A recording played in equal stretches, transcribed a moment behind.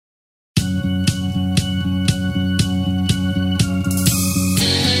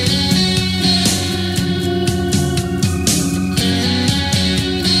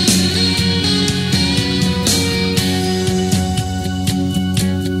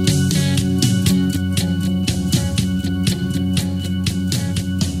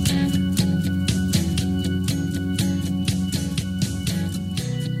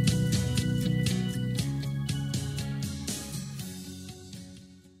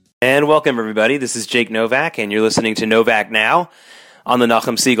And welcome, everybody. This is Jake Novak, and you're listening to Novak Now on the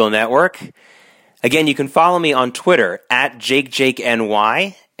Nachum Siegel Network. Again, you can follow me on Twitter at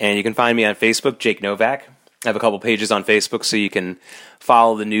JakeNY, and you can find me on Facebook, Jake Novak. I have a couple pages on Facebook, so you can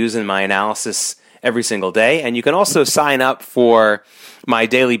follow the news and my analysis every single day. And you can also sign up for my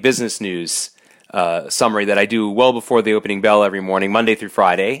daily business news summary that I do well before the opening bell every morning, Monday through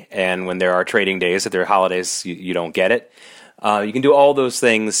Friday. And when there are trading days, if there are holidays, you don't get it. You can do all those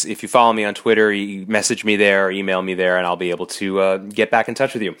things if you follow me on Twitter, you message me there, or email me there, and I'll be able to get back in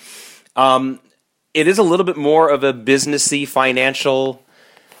touch with you. It is a little bit more of a businessy, financially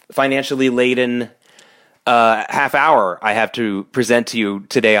laden half hour I have to present to you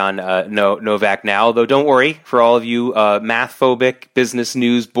today on Novak Now. Though don't worry, for all of you math-phobic business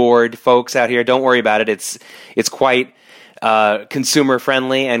news board folks out here, don't worry about it. It's quite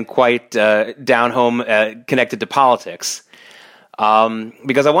consumer-friendly and quite down-home connected to politics.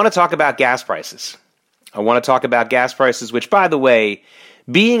 Because I want to talk about gas prices. Which, by the way,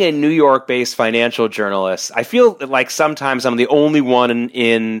 being a New York-based financial journalist, I feel like sometimes I'm the only one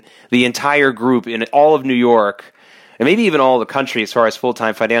in the entire group in all of New York, and maybe even all of the country as far as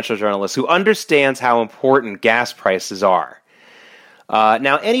full-time financial journalists, who understands how important gas prices are.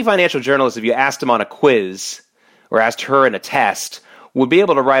 Now, any financial journalist, if you asked him on a quiz or asked her in a test, would be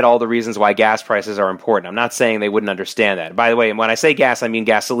able to write all the reasons why gas prices are important. I'm not saying they wouldn't understand that. By the way, when I say gas, I mean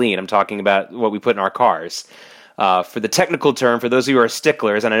gasoline. I'm talking about what we put in our cars. For the technical term, for those of you who are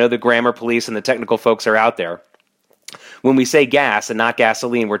sticklers, and I know the grammar police and the technical folks are out there, when we say gas and not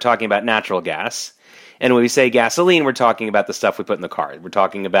gasoline, we're talking about natural gas. And when we say gasoline, we're talking about the stuff we put in the car. We're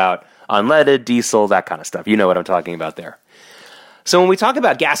talking about unleaded, diesel, that kind of stuff. You know what I'm talking about there. So when we talk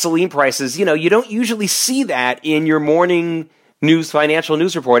about gasoline prices, you don't usually see that in your morning financial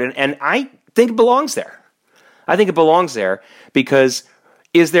news report, and I think it belongs there. I think it belongs there because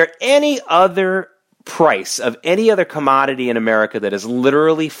is there any other price of any other commodity in America that is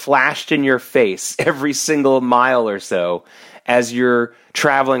literally flashed in your face every single mile or so as you're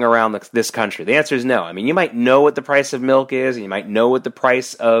traveling around this country? The answer is no. I mean, you might know what the price of milk is, and you might know what the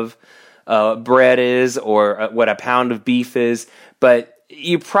price of bread is, or what a pound of beef is, but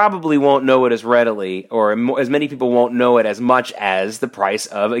you probably won't know it as readily, or as many people won't know it as much as the price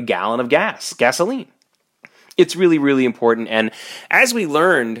of a gallon of gasoline. It's really, really important. And as we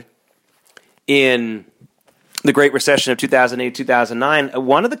learned in the Great Recession of 2008, 2009,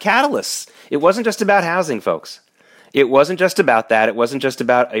 one of the catalysts, it wasn't just about housing, folks. It wasn't just about that. It wasn't just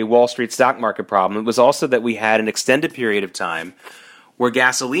about a Wall Street stock market problem. It was also that we had an extended period of time where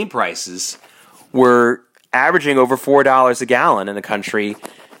gasoline prices were averaging over $4 a gallon in a country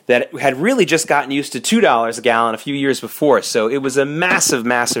that had really just gotten used to $2 a gallon a few years before. So it was a massive,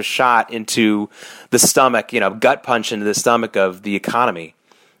 massive shot into the stomach, gut punch into the stomach of the economy.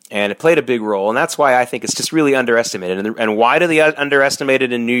 And it played a big role. And that's why I think it's just really underestimated. And why do they underestimate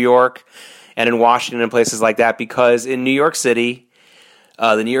it in New York and in Washington and places like that? Because in New York City,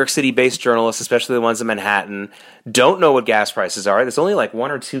 the New York City-based journalists, especially the ones in Manhattan, don't know what gas prices are. There's only like one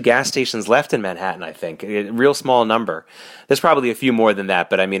or two gas stations left in Manhattan, I think. A real small number. There's probably a few more than that,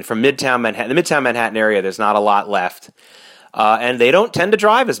 but I mean, from Midtown Manhattan, the Midtown Manhattan area, there's not a lot left. And they don't tend to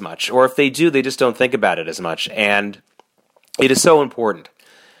drive as much, or if they do, they just don't think about it as much. And it is so important.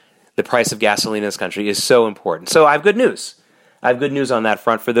 The price of gasoline in this country is so important. So I have good news. I have good news on that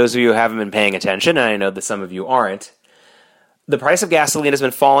front for those of you who haven't been paying attention, and I know that some of you aren't. The price of gasoline has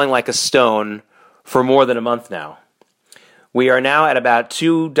been falling like a stone for more than a month now. We are now at about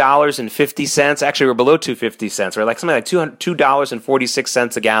 $2.50. Actually, we're below 2.50 cents. We're like something like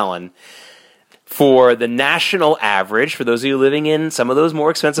 $2.46 a gallon for the national average. For those of you living in some of those more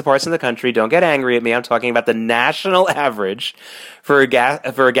expensive parts of the country, don't get angry at me. I'm talking about the national average for a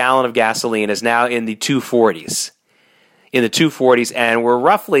gallon of gasoline is now in the 240s. And we're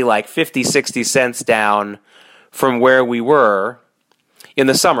roughly like 50, 60 cents down from where we were in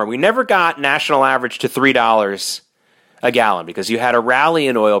the summer. We never got national average to $3 a gallon because you had a rally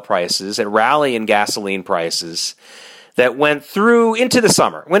in oil prices, a rally in gasoline prices that went into the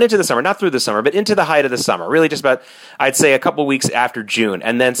summer, not through the summer, but into the height of the summer, really just about, I'd say, a couple weeks after June.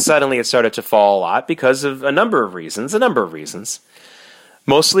 And then suddenly it started to fall a lot because of a number of reasons,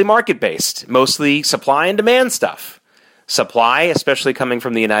 mostly market-based, mostly supply and demand stuff. Supply, especially coming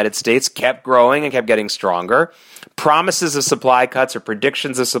from the United States, kept growing and kept getting stronger. Promises of supply cuts or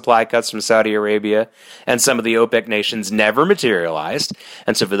predictions of supply cuts from Saudi Arabia and some of the OPEC nations never materialized.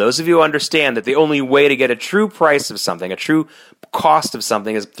 And so for those of you who understand that the only way to get a true price of something, a true cost of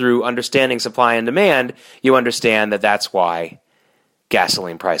something is through understanding supply and demand, you understand that that's why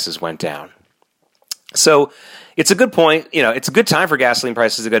gasoline prices went down. So it's a good point. It's a good time for gasoline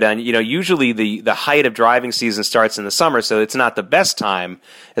prices to go down. Usually the height of driving season starts in the summer, so it's not the best time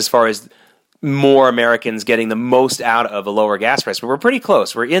as far as more Americans getting the most out of a lower gas price. But we're pretty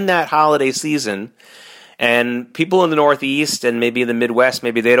close. We're in that holiday season, and people in the Northeast and maybe in the Midwest,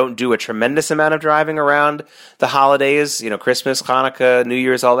 maybe they don't do a tremendous amount of driving around the holidays, Christmas, Hanukkah, New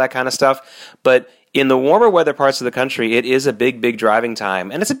Year's, all that kind of stuff. But in the warmer weather parts of the country, it is a big, big driving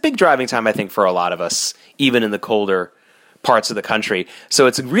time. And it's a big driving time, I think, for a lot of us, even in the colder parts of the country. So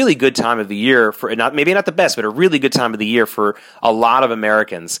it's a really good time of the year for, maybe not the best, but a really good time of the year for a lot of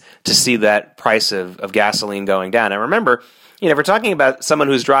Americans to see that price of gasoline going down. And remember, if we're talking about someone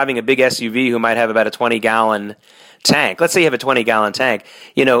who's driving a big SUV who might have about a 20-gallon tank, let's say you have a 20-gallon tank,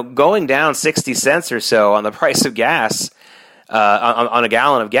 going down 60 cents or so on the price of gas, on a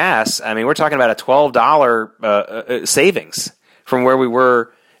gallon of gas, I mean, we're talking about a $12 savings from where we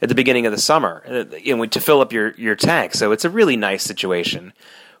were at the beginning of the summer to fill up your tank. So it's a really nice situation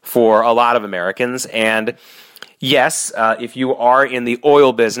for a lot of Americans. And yes, if you are in the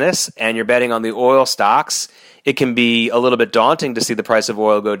oil business and you're betting on the oil stocks, it can be a little bit daunting to see the price of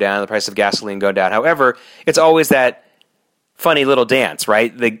oil go down, the price of gasoline go down. However, it's always that funny little dance,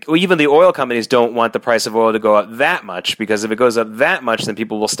 right? Even the oil companies don't want the price of oil to go up that much, because if it goes up that much, then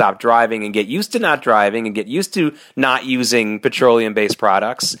people will stop driving and get used to not driving and get used to not using petroleum-based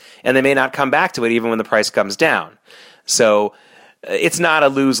products, and they may not come back to it even when the price comes down. So it's not a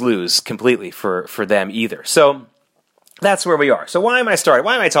lose-lose completely for them either. So that's where we are. So why am I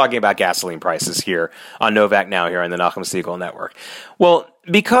talking about gasoline prices here on Novak Now here on the Nachum Segal Network? Well,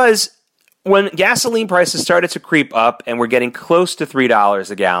 because when gasoline prices started to creep up and we're getting close to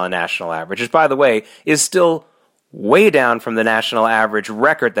 $3 a gallon national average, which, by the way, is still way down from the national average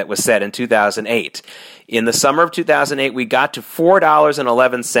record that was set in 2008. In the summer of 2008, we got to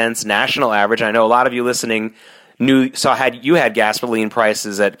 $4.11 national average. I know a lot of you listening had gasoline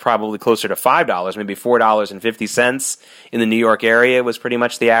prices at probably closer to $5, maybe $4.50 in the New York area was pretty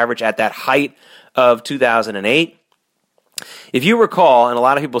much the average at that height of 2008. If you recall, and a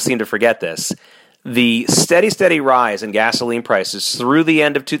lot of people seem to forget this, the steady rise in gasoline prices through the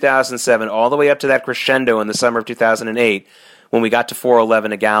end of 2007 all the way up to that crescendo in the summer of 2008 when we got to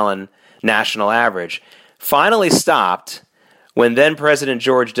 $4.11 a gallon national average finally stopped when then President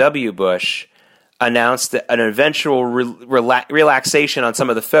George W. Bush announced an eventual relaxation on some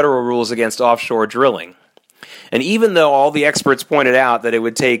of the federal rules against offshore drilling. And even though all the experts pointed out that it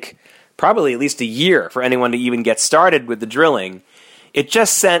would take probably at least a year for anyone to even get started with the drilling, it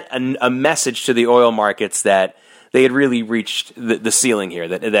just sent a message to the oil markets that they had really reached the ceiling here,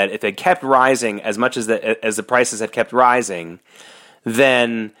 that if they kept rising as much as the prices had kept rising,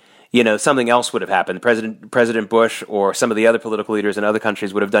 then something else would have happened. President Bush or some of the other political leaders in other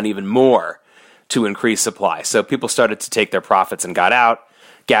countries would have done even more to increase supply. So people started to take their profits and got out.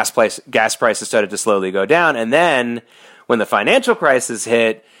 Gas prices started to slowly go down. And then when the financial crisis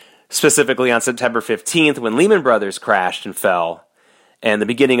hit, specifically on September 15th, when Lehman Brothers crashed and fell, and the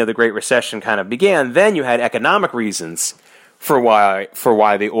beginning of the Great Recession kind of began, then you had economic reasons for why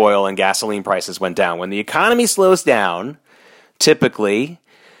the oil and gasoline prices went down. When the economy slows down, typically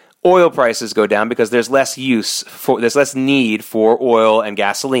oil prices go down because there's less need for oil and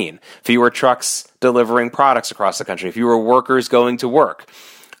gasoline. Fewer trucks delivering products across the country, fewer workers going to work,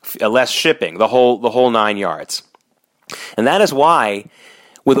 less shipping, the whole 9 yards. And that is why,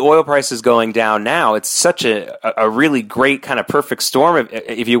 with oil prices going down now, it's such a really great kind of perfect storm,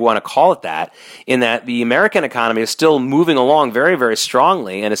 if you want to call it that, in that the American economy is still moving along very, very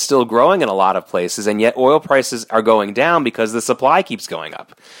strongly and is still growing in a lot of places, and yet oil prices are going down because the supply keeps going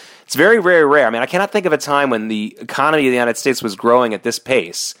up. It's very, very rare. I mean, I cannot think of a time when the economy of the United States was growing at this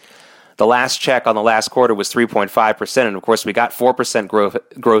pace. The last check on the last quarter was 3.5%, and of course we got 4%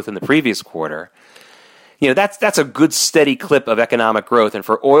 growth in the previous quarter. That's a good steady clip of economic growth, and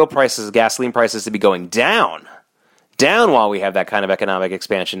for oil prices, gasoline prices to be going down while we have that kind of economic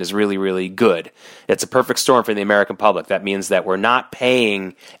expansion is really, really good. It's a perfect storm for the American public. That means that we're not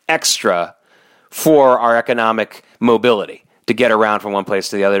paying extra for our economic mobility to get around from one place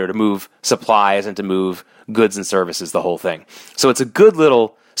to the other, to move supplies and to move goods and services, the whole thing. So it's a good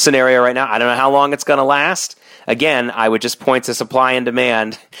little scenario right now. I don't know how long it's going to last. Again, I would just point to supply and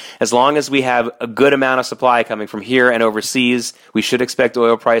demand. As long as we have a good amount of supply coming from here and overseas, we should expect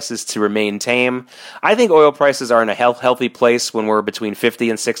oil prices to remain tame. I think oil prices are in a healthy place when we're between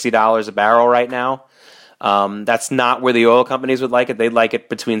 $50 and $60 a barrel right now. That's not where the oil companies would like it. They'd like it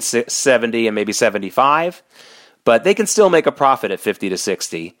between 70 and maybe 75. But they can still make a profit at 50 to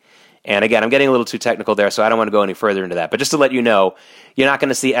 60. And again, I'm getting a little too technical there, so I don't want to go any further into that. But just to let you know, you're not going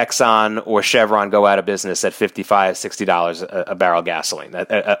to see Exxon or Chevron go out of business at $55, $60 a barrel gasoline,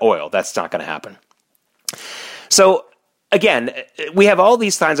 oil. That's not going to happen. So again, we have all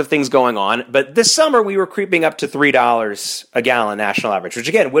these kinds of things going on, but this summer we were creeping up to $3 a gallon national average, which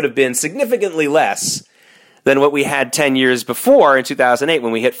again would have been significantly less than what we had 10 years before in 2008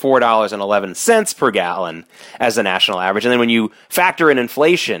 when we hit $4.11 per gallon as the national average. And then when you factor in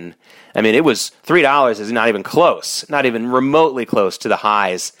inflation, I mean, it was $3 is not even close, not even remotely close to the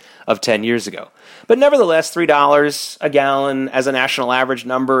highs of 10 years ago. But nevertheless, $3 a gallon as a national average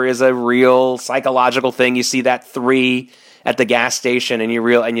number is a real psychological thing. You see that 3 at the gas station and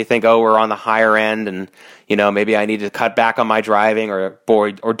you think, oh, we're on the higher end and, you know, maybe I need to cut back on my driving or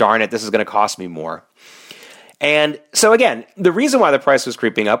darn it, this is going to cost me more. And so again, the reason why the price was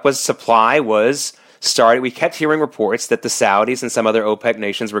creeping up was supply was started. We kept hearing reports that the Saudis and some other OPEC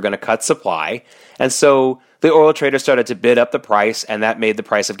nations were going to cut supply. And so the oil traders started to bid up the price, and that made the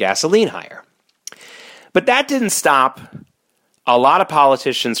price of gasoline higher. But that didn't stop a lot of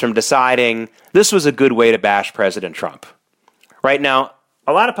politicians from deciding this was a good way to bash President Trump. Right now,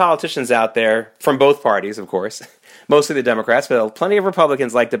 a lot of politicians out there, from both parties, of course, mostly the Democrats, but plenty of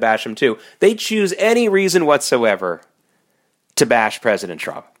Republicans like to bash him too. They choose any reason whatsoever to bash President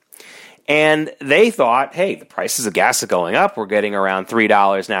Trump. And they thought, hey, the prices of gas are going up. We're getting around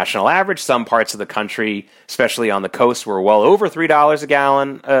 $3 national average. Some parts of the country, especially on the coast, were well over $3 a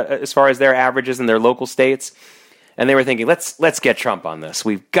gallon as far as their averages in their local states. And they were thinking, let's get Trump on this.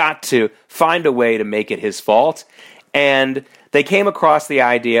 We've got to find a way to make it his fault. And they came across the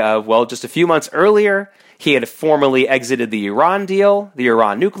idea of, well, just a few months earlier, he had formally exited the Iran deal, the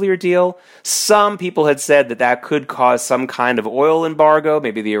Iran nuclear deal. Some people had said that that could cause some kind of oil embargo.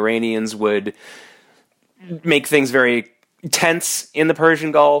 Maybe the Iranians would make things very tense in the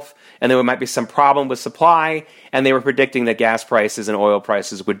Persian Gulf, and there might be some problem with supply, and they were predicting that gas prices and oil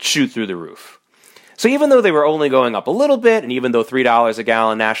prices would shoot through the roof. So even though they were only going up a little bit, and even though $3 a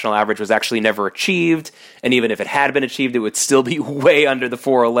gallon national average was actually never achieved, and even if it had been achieved, it would still be way under the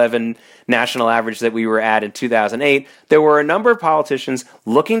 $4.11 national average that we were at in 2008, there were a number of politicians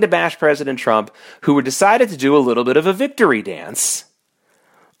looking to bash President Trump who decided to do a little bit of a victory dance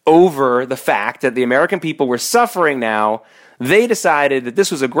over the fact that the American people were suffering now. They decided that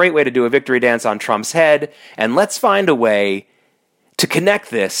this was a great way to do a victory dance on Trump's head, and let's find a way to connect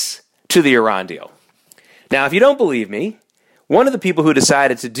this to the Iran deal. Now, if you don't believe me, one of the people who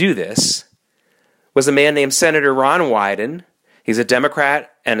decided to do this was a man named Senator Ron Wyden. He's a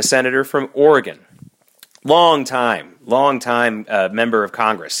Democrat and a senator from Oregon. Long time member of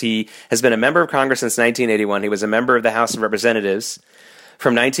Congress. He has been a member of Congress since 1981. He was a member of the House of Representatives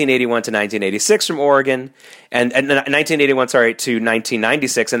from 1981 to 1986 from Oregon, and 1981, to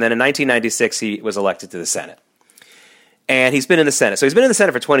 1996, and then in 1996 he was elected to the Senate. And he's been in the Senate. So he's been in the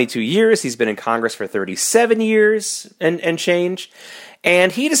Senate for 22 years. He's been in Congress for 37 years and change.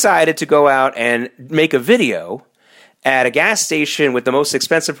 And he decided to go out and make a video at a gas station with the most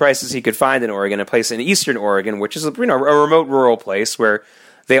expensive prices he could find in Oregon, a place in eastern Oregon, which is a remote rural place where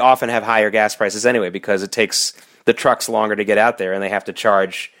they often have higher gas prices anyway because it takes the trucks longer to get out there and they have to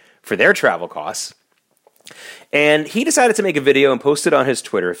charge for their travel costs. And he decided to make a video and post it on his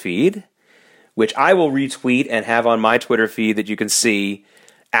Twitter feed, which I will retweet and have on my Twitter feed that you can see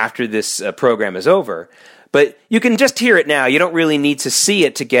after this program is over. But you can just hear it now. You don't really need to see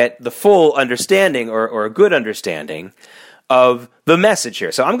it to get the full understanding or a good understanding of the message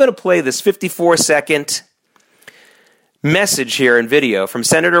here. So I'm going to play this 54-second message here in video from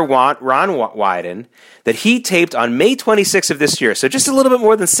Senator Ron Wyden that he taped on May 26th of this year. So just a little bit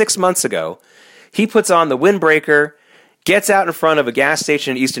more than 6 months ago. He puts on the windbreaker, gets out in front of a gas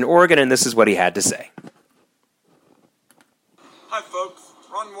station in eastern Oregon, and this is what he had to say. Hi, folks.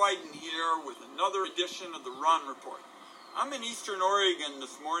 Ron Wyden here with another edition of the Ron Report. I'm in eastern Oregon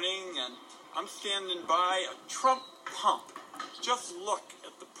this morning, and I'm standing by a Trump pump. Just look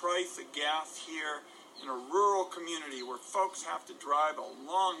at the price of gas here in a rural community where folks have to drive a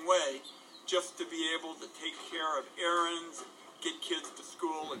long way just to be able to take care of errands, get kids to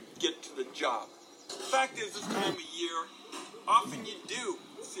school, and get to the job. The fact is, this time of year, often you do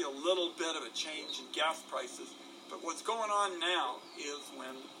see a little bit of a change in gas prices. But what's going on now is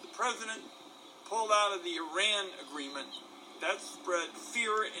when the president pulled out of the Iran agreement, that spread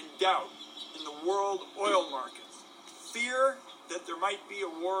fear and doubt in the world oil markets. Fear that there might be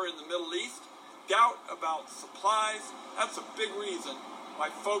a war in the Middle East, doubt about supplies. That's a big reason why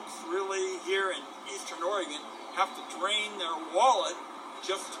folks really here in eastern Oregon have to drain their wallet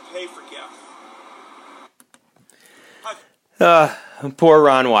just to pay for gas. Poor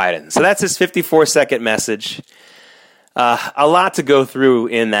Ron Wyden. So that's his 54-second message. A lot to go through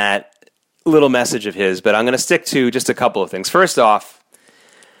in that little message of his, but I'm going to stick to just a couple of things. First off,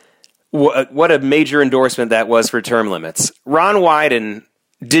 what a major endorsement that was for term limits. Ron Wyden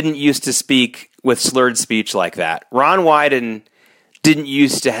didn't used to speak with slurred speech like that. Ron Wyden didn't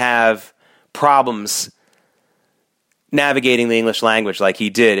used to have problems navigating the English language like he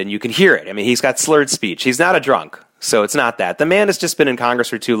did, and you can hear it. I mean, he's got slurred speech. He's not a drunk, so it's not that. The man has just been in Congress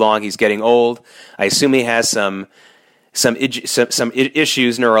for too long. He's getting old. I assume he has some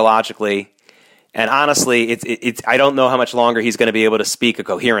issues neurologically, and honestly, I don't know how much longer he's going to be able to speak a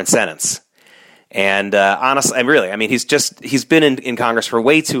coherent sentence. And honestly, really, I mean, he's been in Congress for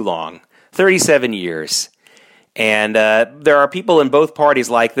way too long, 37 years. And there are people in both parties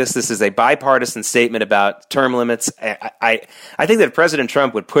like this. This is a bipartisan statement about term limits. I think that if President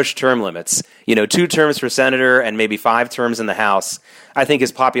Trump would push term limits, 2 terms for senator and maybe 5 terms in the House, I think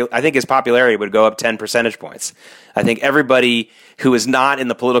his popularity would go up 10 percentage points. I think everybody who is not in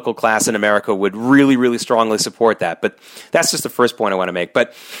the political class in America would really, really strongly support that. But that's just the first point I want to make.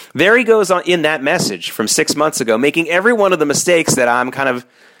 But there he goes on in that message from 6 months ago, making every one of the mistakes that I'm kind of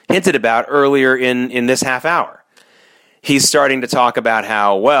hinted about earlier in this half hour. He's starting to talk about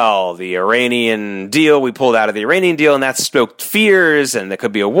how, well, the Iranian deal, we pulled out of the Iranian deal, and that stoked fears, and there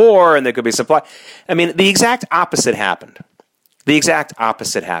could be a war, and there could be supply. I mean, the exact opposite happened. The exact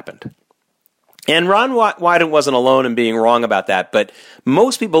opposite happened. And Ron Wyden wasn't alone in being wrong about that, but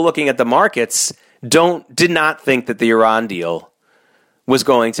most people looking at the markets did not think that the Iran deal was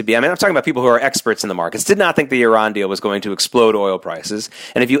going to be, I'm talking about people who are experts in the markets, did not think the Iran deal was going to explode oil prices.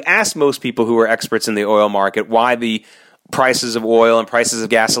 And if you ask most people who are experts in the oil market why the prices of oil and prices of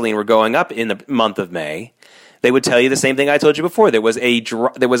gasoline were going up in the month of May, they would tell you the same thing I told you before. There was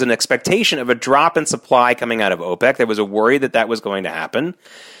an expectation of a drop in supply coming out of OPEC. There was a worry that was going to happen,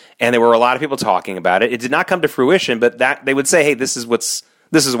 and there were a lot of people talking about it. It did not come to fruition, but that they would say, "Hey, this is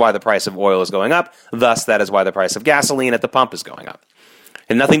why the price of oil is going up. Thus, that is why the price of gasoline at the pump is going up."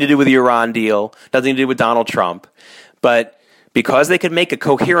 And nothing to do with the Iran deal, nothing to do with Donald Trump, but because they could make a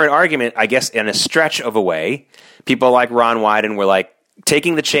coherent argument, I guess, in a stretch of a way, people like Ron Wyden were like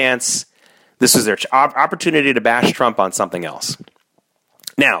taking the chance. This was their opportunity to bash Trump on something else.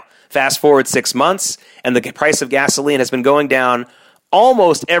 Now, fast forward 6 months, and the price of gasoline has been going down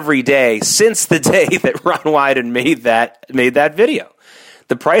almost every day since the day that Ron Wyden made that video.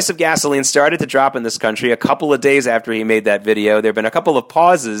 The price of gasoline started to drop in this country a couple of days after he made that video. There have been a couple of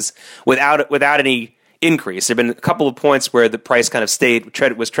pauses without any increase. There have been a couple of points where the price kind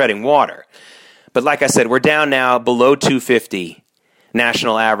of was treading water. But like I said, we're down now below $2.50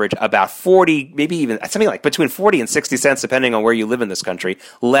 national average, about 40, maybe even something like between 40 and 60 cents, depending on where you live in this country,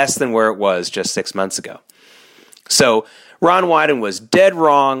 less than where it was just 6 months ago. So Ron Wyden was dead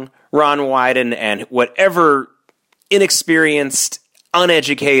wrong. Ron Wyden and whatever inexperienced,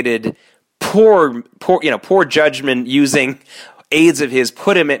 uneducated, poor judgment using aides of his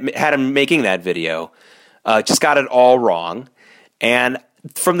had him making that video. Just got it all wrong. And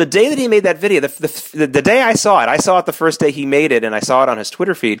from the day that he made that video, the day I saw it the first day he made it, and I saw it on his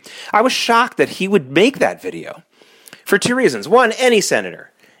Twitter feed, I was shocked that he would make that video for 2 reasons. One, any senator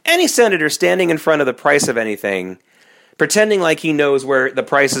standing in front of the price of anything, pretending like he knows where the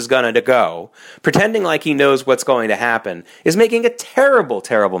price is going to go, pretending like he knows what's going to happen, is making a terrible,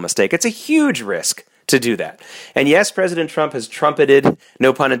 terrible mistake. It's a huge risk to do that. And yes, President Trump has trumpeted,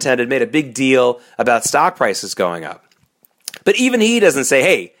 no pun intended, made a big deal about stock prices going up. But even he doesn't say,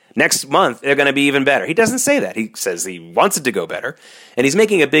 hey, next month they're going to be even better. He doesn't say that. He says he wants it to go better. And he's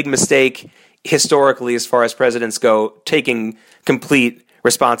making a big mistake historically as far as presidents go, taking complete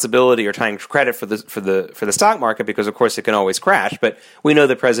responsibility or taking credit for the stock market, because of course it can always crash. But we know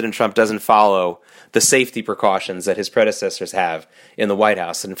that President Trump doesn't follow the safety precautions that his predecessors have in the White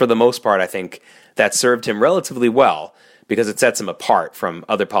House. And for the most part, I think that served him relatively well because it sets him apart from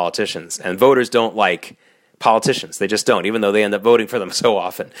other politicians. And voters don't like politicians. They just don't, even though they end up voting for them so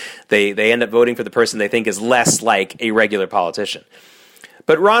often. They end up voting for the person they think is less like a regular politician.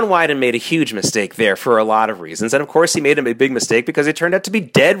 But Ron Wyden made a huge mistake there for a lot of reasons. And of course, he made a big mistake because it turned out to be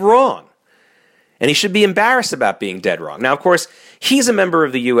dead wrong. And he should be embarrassed about being dead wrong. Now, of course, he's a member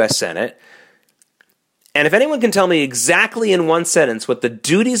of the U.S. Senate. And if anyone can tell me exactly in one sentence what the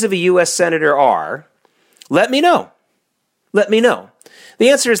duties of a U.S. Senator are, let me know. Let me know. The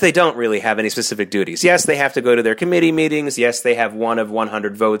answer is they don't really have any specific duties. Yes, they have to go to their committee meetings. Yes, they have 1 of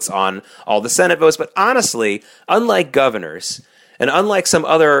 100 votes on all the Senate votes. But honestly, unlike governors and unlike some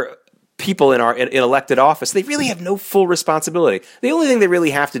other people in elected office, they really have no full responsibility. The only thing they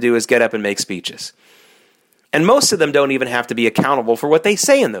really have to do is get up and make speeches. And most of them don't even have to be accountable for what they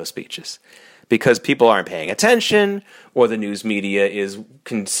say in those speeches, because people aren't paying attention, or the news media is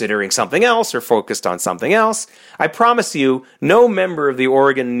considering something else or focused on something else. I promise you, no member of the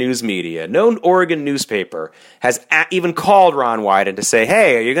Oregon news media, no Oregon newspaper has even called Ron Wyden to say,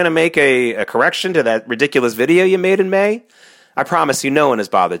 hey, are you going to make a correction to that ridiculous video you made in May? I promise you no one has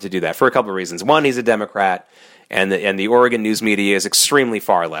bothered to do that for a couple of reasons. One, he's a Democrat, and the Oregon news media is extremely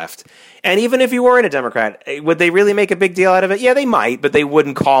far left. And even if he weren't a Democrat, would they really make a big deal out of it? Yeah, they might, but they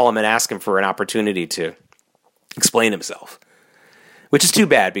wouldn't call him and ask him for an opportunity to explain himself, which is too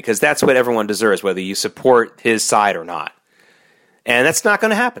bad, because that's what everyone deserves, whether you support his side or not. And that's not going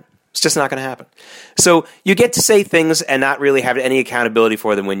to happen. It's just not going to happen. So you get to say things and not really have any accountability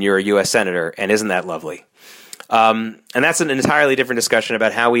for them when you're a U.S. senator, and isn't that lovely? And that's an entirely different discussion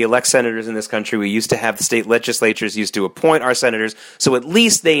about how we elect senators in this country. We used to have the state legislatures used to appoint our senators, so at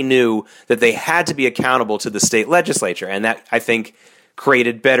least they knew that they had to be accountable to the state legislature, and that, I think,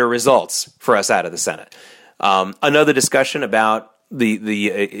 created better results for us out of the Senate. Another discussion about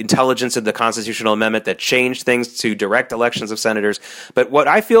the intelligence of the constitutional amendment that changed things to direct elections of senators. But what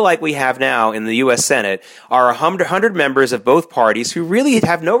I feel like we have now in the U.S. Senate are 100 members of both parties who really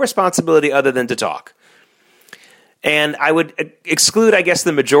have no responsibility other than to talk. And I would exclude, I guess,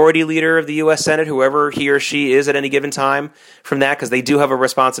 the majority leader of the U.S. Senate, whoever he or she is at any given time, from that, because they do have a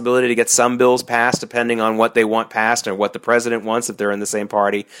responsibility to get some bills passed depending on what they want passed or what the president wants if they're in the same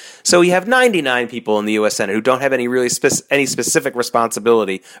party. So you have 99 people in the U.S. Senate who don't have any really any specific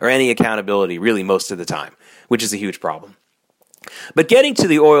responsibility or any accountability really most of the time, which is a huge problem. But getting to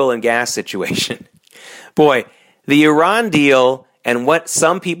the oil and gas situation, boy, the Iran deal and what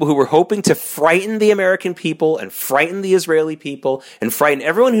some people who were hoping to frighten the American people and frighten the Israeli people and frighten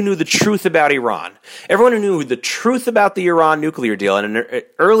everyone who knew the truth about Iran, everyone who knew the truth about the Iran nuclear deal. And in an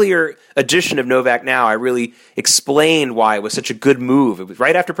earlier edition of Novak Now, I really explained why it was such a good move. It was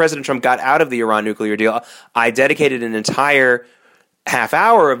right after President Trump got out of the Iran nuclear deal. I dedicated an entire half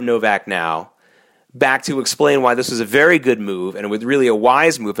hour of Novak Now back to explain why this was a very good move and with really a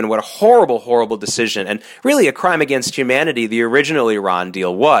wise move, and what a horrible, horrible decision and really a crime against humanity the original Iran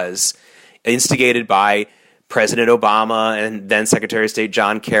deal was, instigated by President Obama and then Secretary of State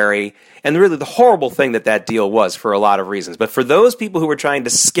John Kerry, and really the horrible thing that deal was for a lot of reasons. But for those people who were trying to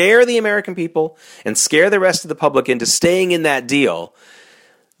scare the American people and scare the rest of the public into staying in that deal,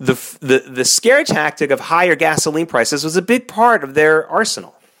 the scare tactic of higher gasoline prices was a big part of their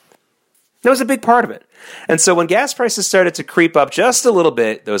arsenal. That was a big part of it. And so when gas prices started to creep up just a little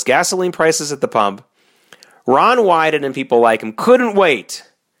bit, those gasoline prices at the pump, Ron Wyden and people like him couldn't wait,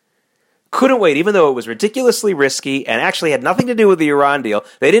 even though it was ridiculously risky and actually had nothing to do with the Iran deal.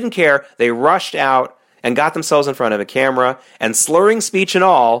 They didn't care. They rushed out and got themselves in front of a camera, and slurring speech and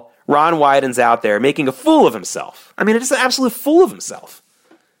all, Ron Wyden's out there making a fool of himself. I mean, it's an absolute fool of himself.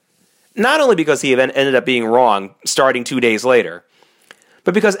 Not only because he ended up being wrong starting 2 days later,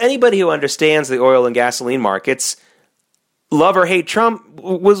 but because anybody who understands the oil and gasoline markets, love or hate Trump,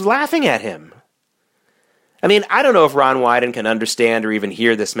 was laughing at him. I mean, I don't know if Ron Wyden can understand or even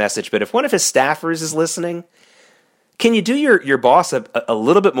hear this message, but if one of his staffers is listening, can you do your boss a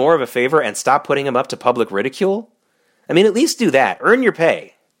little bit more of a favor and stop putting him up to public ridicule? I mean, at least do that. Earn your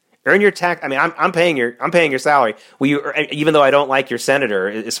pay. Earn your tax. I mean, I'm paying your salary. Even though I don't like your senator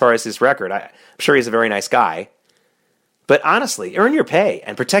as far as his record, I'm sure he's a very nice guy. But honestly, earn your pay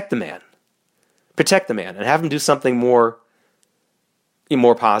and protect the man. Protect the man and have him do something more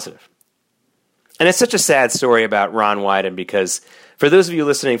positive. And it's such a sad story about Ron Wyden, because for those of you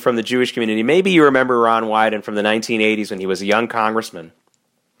listening from the Jewish community, maybe you remember Ron Wyden from the 1980s when he was a young congressman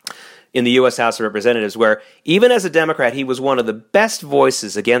in the U.S. House of Representatives, where even as a Democrat, he was one of the best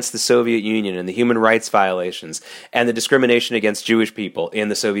voices against the Soviet Union and the human rights violations and the discrimination against Jewish people in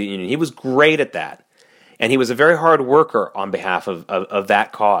the Soviet Union. He was great at that. And he was a very hard worker on behalf of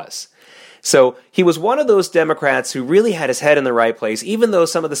that cause. So he was one of those Democrats who really had his head in the right place, even though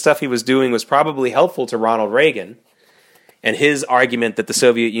some of the stuff he was doing was probably helpful to Ronald Reagan and his argument that the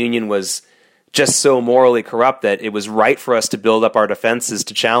Soviet Union was just so morally corrupt that it was right for us to build up our defenses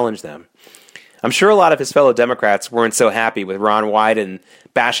to challenge them. I'm sure a lot of his fellow Democrats weren't so happy with Ron Wyden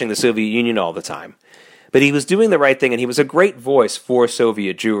bashing the Soviet Union all the time. But he was doing the right thing, and he was a great voice for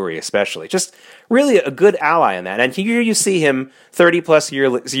Soviet Jewry especially. Just really a good ally in that. And here you see him 30-plus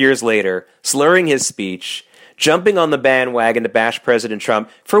years later, slurring his speech, jumping on the bandwagon to bash President Trump.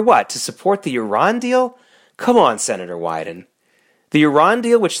 For what? To support the Iran deal? Come on, Senator Wyden. The Iran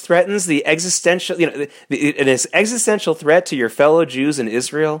deal, which threatens the existential, an existential threat to your fellow Jews in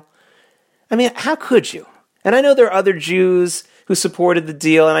Israel? I mean, how could you? And I know there are other Jews who supported the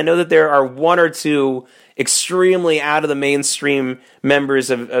deal, and I know that there are one or two extremely out of the mainstream members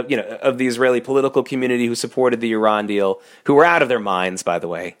of the Israeli political community who supported the Iran deal, who were out of their minds, by the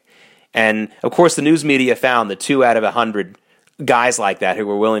way. And of course, the news media found that 2 out of 100 guys like that who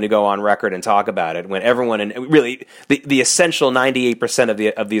were willing to go on record and talk about it, when everyone, and really the essential 98%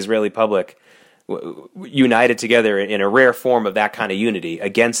 of the Israeli public united together in a rare form of that kind of unity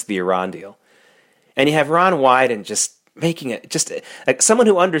against the Iran deal. And you have Ron Wyden just making it, just like someone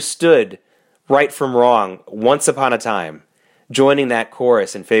who understood right from wrong once upon a time, joining that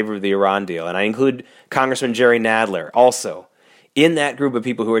chorus in favor of the Iran deal. And I include Congressman Jerry Nadler also in that group of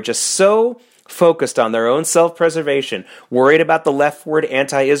people who are just so focused on their own self-preservation, worried about the leftward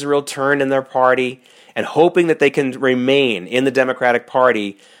anti-Israel turn in their party, and hoping that they can remain in the Democratic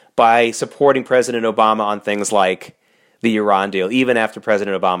Party by supporting President Obama on things like the Iran deal, even after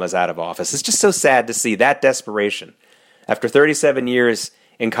President Obama is out of office. It's just so sad to see that desperation. After 37 years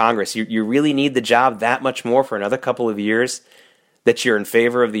in Congress, you really need the job that much more for another couple of years, that you're in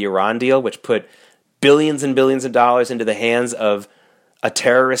favor of the Iran deal, which put billions and billions of dollars into the hands of a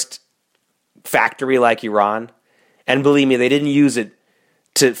terrorist factory like Iran. And believe me, they didn't use it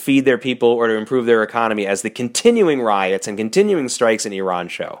to feed their people or to improve their economy, as the continuing riots and continuing strikes in Iran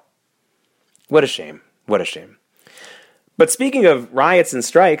show. What a shame. What a shame. But speaking of riots and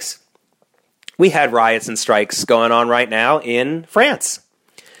strikes, we had riots and strikes going on right now in France.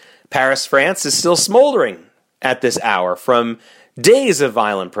 Paris, France is still smoldering at this hour from days of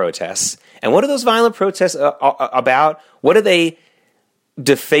violent protests. And what are those violent protests about? What are they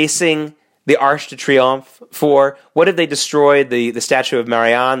defacing the Arc de Triomphe for? What have they destroyed? The statue of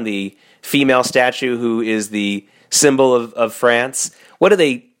Marianne, the female statue who is the symbol of France? What are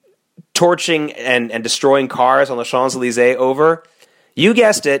they torching and destroying cars on the Champs-Élysées over? You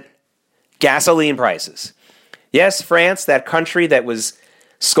guessed it, gasoline prices. Yes, France, that country that was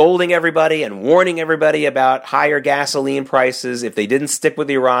scolding everybody and warning everybody about higher gasoline prices if they didn't stick with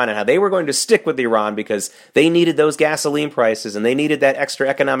Iran, and how they were going to stick with Iran because they needed those gasoline prices and they needed that extra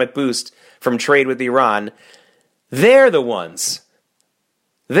economic boost from trade with Iran. They're the ones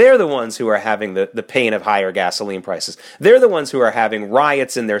who are having the pain of higher gasoline prices. They're the ones who are having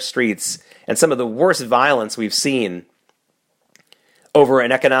riots in their streets and some of the worst violence we've seen over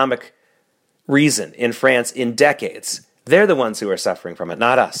an economic reason in France in decades. They're the ones who are suffering from it,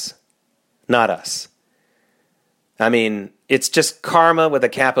 not us. Not us. I mean, it's just karma with a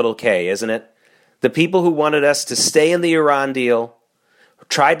capital K, isn't it? The people who wanted us to stay in the Iran deal,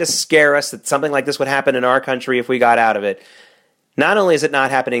 tried to scare us that something like this would happen in our country if we got out of it. Not only is it not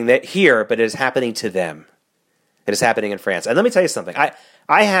happening here, but it is happening to them. It is happening in France. And let me tell you something.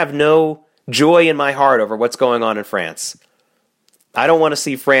 I have no joy in my heart over what's going on in France. I don't want to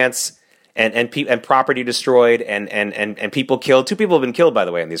see France and property destroyed and people killed. 2 people have been killed, by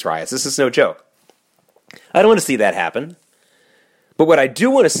the way, in these riots. This is no joke. I don't want to see that happen. But what I do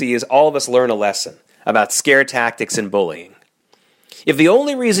want to see is all of us learn a lesson about scare tactics and bullying. If the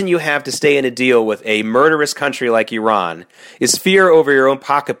only reason you have to stay in a deal with a murderous country like Iran is fear over your own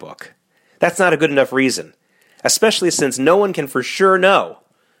pocketbook, that's not a good enough reason, especially since no one can for sure know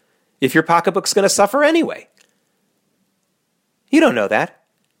if your pocketbook's going to suffer anyway. You don't know that.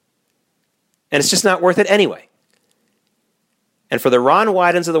 And it's just not worth it anyway. And for the Ron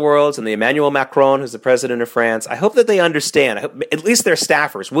Wydens of the world and the Emmanuel Macron, who's the president of France, I hope that they understand, at least their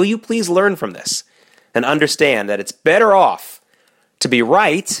staffers, will you please learn from this and understand that it's better off to be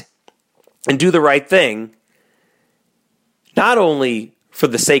right and do the right thing, not only for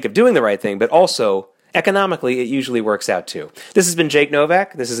the sake of doing the right thing, but also economically it usually works out too. This has been Jake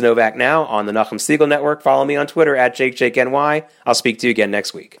Novak. This is Novak Now on the Nachum Segal Network. Follow me on Twitter at JakeNY. I'll speak to you again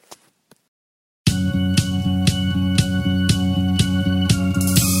next week.